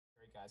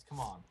guys. Come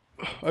on.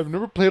 I've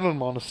never played on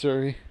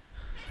Monastery.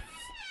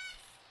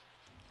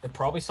 It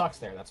probably sucks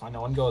there. That's why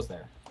no one goes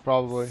there.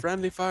 Probably.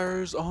 Friendly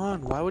fire is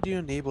on. Why would you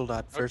enable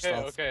that first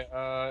off?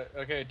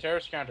 Okay,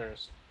 terrorist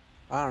counters.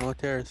 I don't know,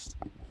 terrorist.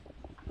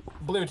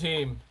 Blue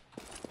team.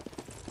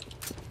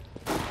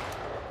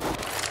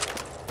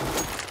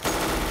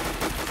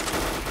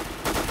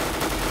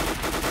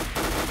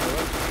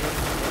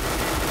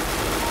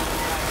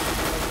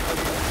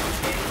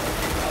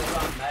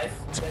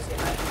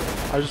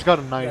 I just got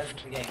a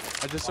knifed.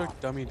 I just took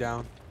dummy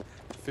down.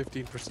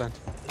 15%.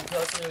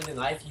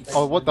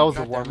 Oh, what? That was a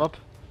God damn warm up?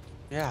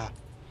 Yeah.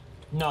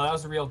 No, that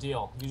was the real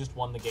deal. You just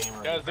won the game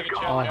already. Guys, look at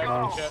chat. Oh, Guys,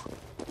 no. look at chat.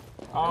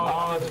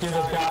 Oh, let's do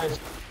this, guys.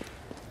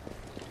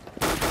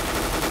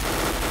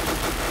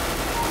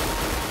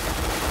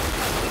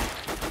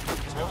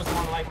 I was the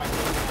one to like my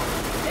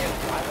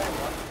team.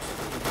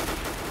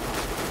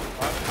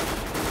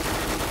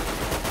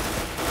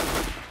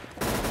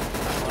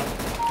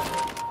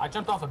 I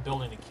jumped off a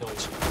building to kill you.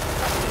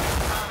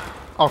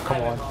 Oh,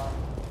 come on.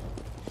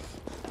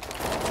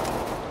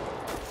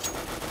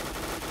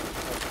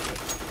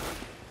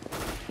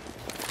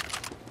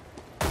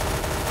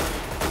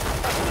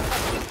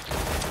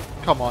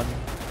 Come on.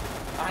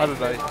 How did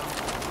I?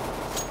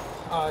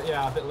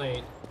 Yeah, a bit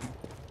late.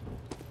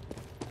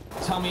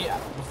 Tell me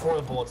before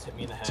the bullets hit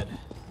me in the head.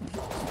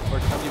 Or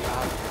tell me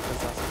after,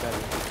 because that's better.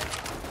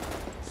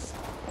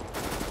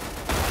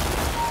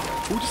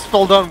 Who just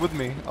fell down with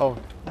me? Oh.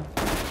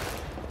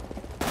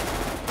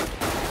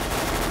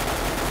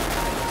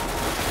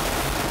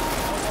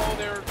 Oh,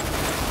 they're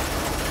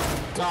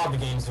God, the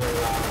game's very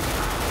loud.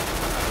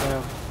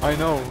 Yeah, I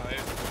know.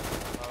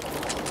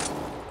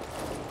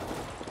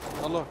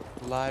 Oh look,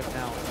 live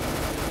now.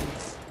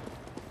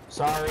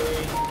 Sorry.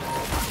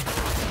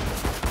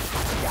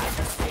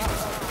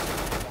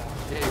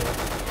 Yeah, you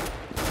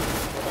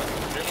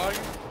are. You're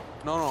lagging?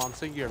 No, I'm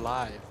saying you're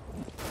live.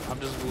 I'm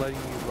just letting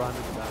you run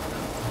in the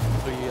background.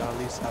 So you at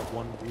least have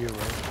one view,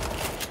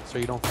 right? So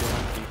you don't feel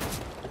empty.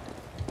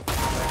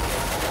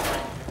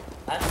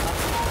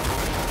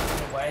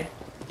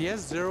 He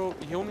has zero,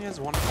 he only has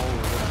one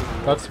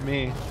follower. That's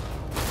me.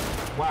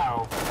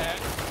 Wow.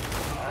 And,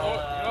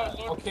 oh,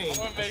 no, look, Okay, I'm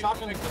gonna a make-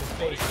 shotgun to the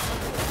face.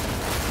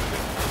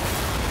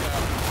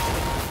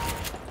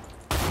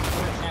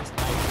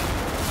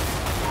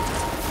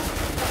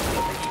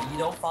 You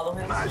don't follow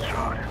him? I don't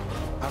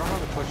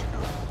have a Twitch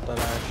account that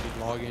I actually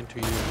log into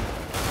you.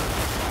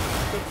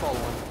 I could follow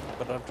him,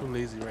 but I'm too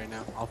lazy right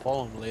now. I'll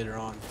follow him later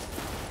on.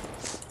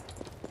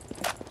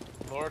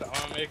 Lord, I'm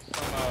gonna make some,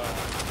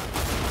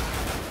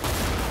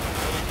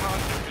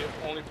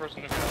 the only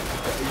person to come.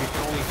 You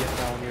can only get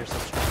that when you're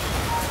subscribed.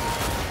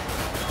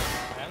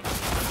 And?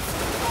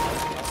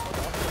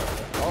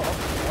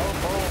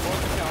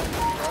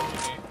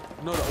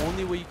 No, the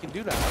only way you can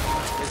do that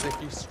is if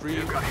you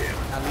stream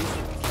at least.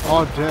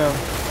 Oh, damn.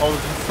 I was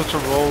in such a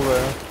roll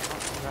there.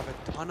 You have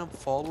a ton of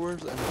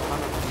followers and a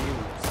ton of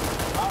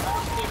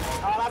views.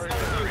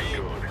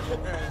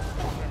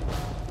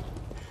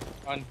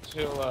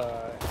 Until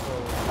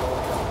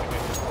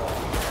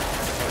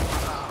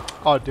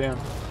Oh, damn.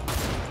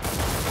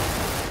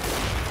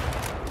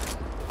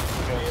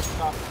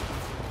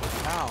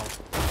 Ow.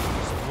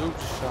 Salute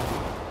shot.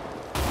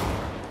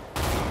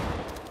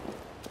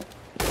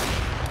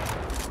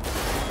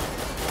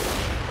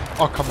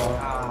 Oh, come on.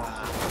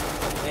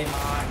 Come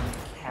on, you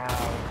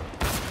cow.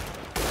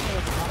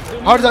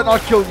 How did that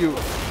not kill you?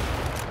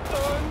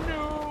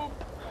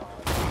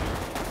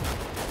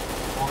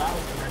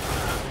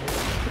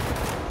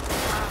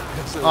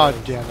 Oh,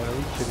 damn it. Are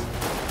you kidding me?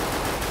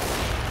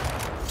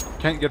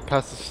 Can't get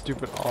past this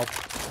stupid op.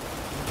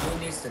 Who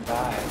needs to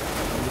die?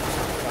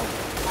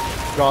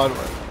 God.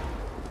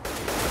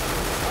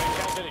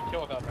 I didn't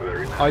kill without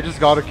that. I just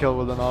got a kill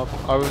with an op.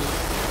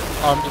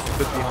 I'm just a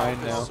bit behind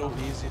It's now. so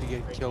easy to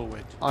get kill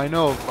with. I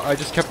know, but I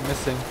just kept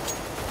missing.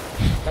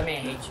 Let me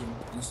hate you.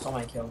 You stole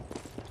my kill.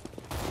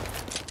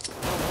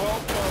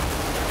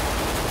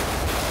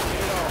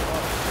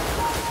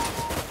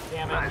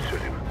 Damn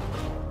it.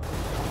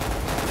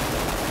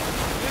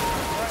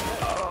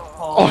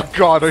 Oh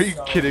god, are you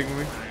kidding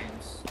me?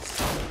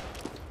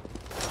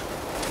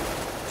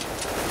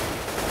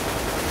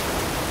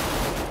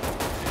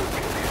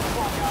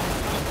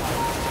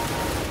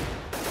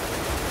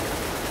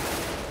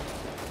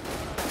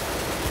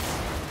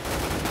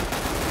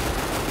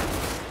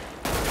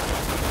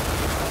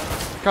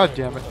 God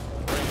damn it.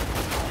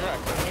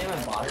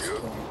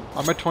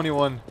 I'm at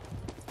 21.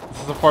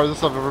 This is the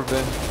farthest I've ever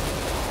been.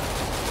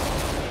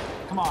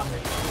 Come on,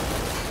 Rick.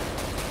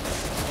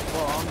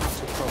 Well, I'm not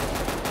so pro.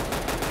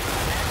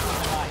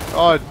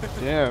 Oh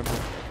damn.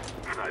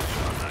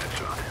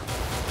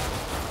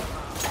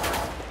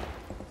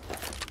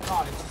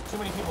 God, it's just too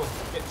many people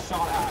get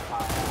shot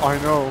at. I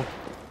know.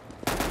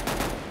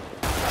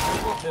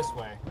 Go this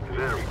way.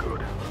 Very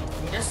good.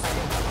 You just like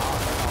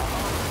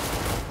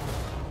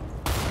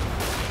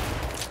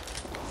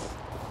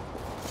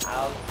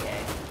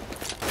okay.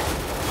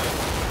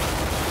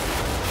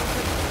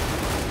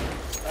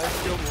 I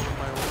killed one of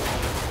my own.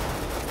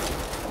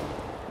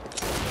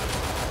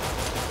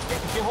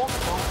 Get hold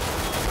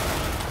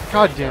of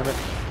God damn it.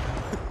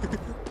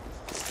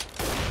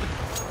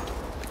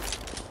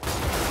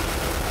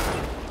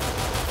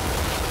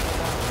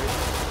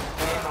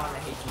 Raymond, I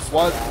hate you so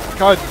What? bad.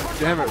 God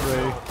damn it,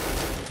 Ray.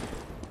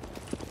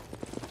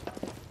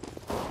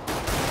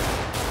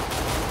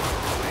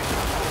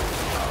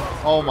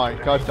 Oh my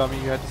god, dummy,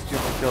 you had to steal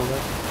my kill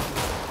there.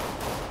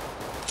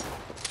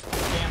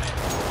 Damn it.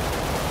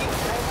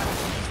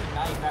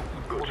 Now you have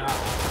to pull it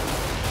out.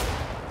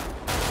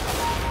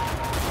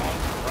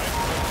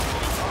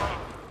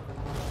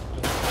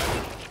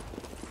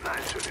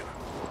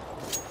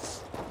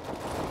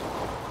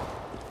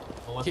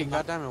 Well, Okay,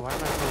 goddammit, why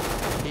am I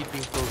frozen? I hate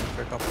being frozen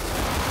for a couple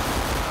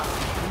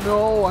seconds.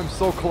 No, I'm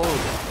so close.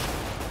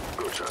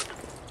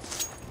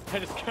 I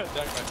just got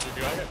attacked by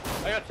Juju.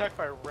 I got attacked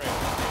by Ray.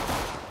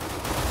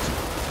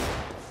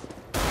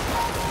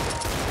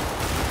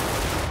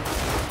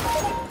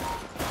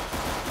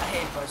 I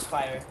hate burst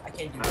fire. I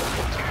can't do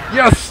that.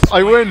 Yes,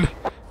 I win.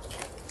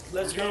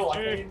 Let's go. I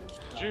GG. hate-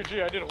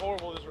 GG, I did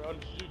horrible this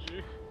round.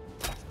 GG.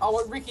 Oh,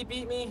 what? Ricky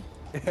beat me?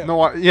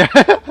 No, yeah.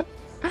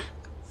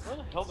 Where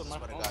the hell did my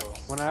phone go?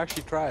 When I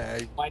actually try,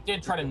 I Well, I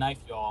did try to knife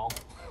y'all.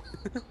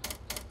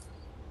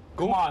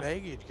 go Come on.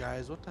 baggage,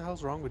 guys. What the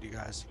hell's wrong with you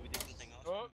guys?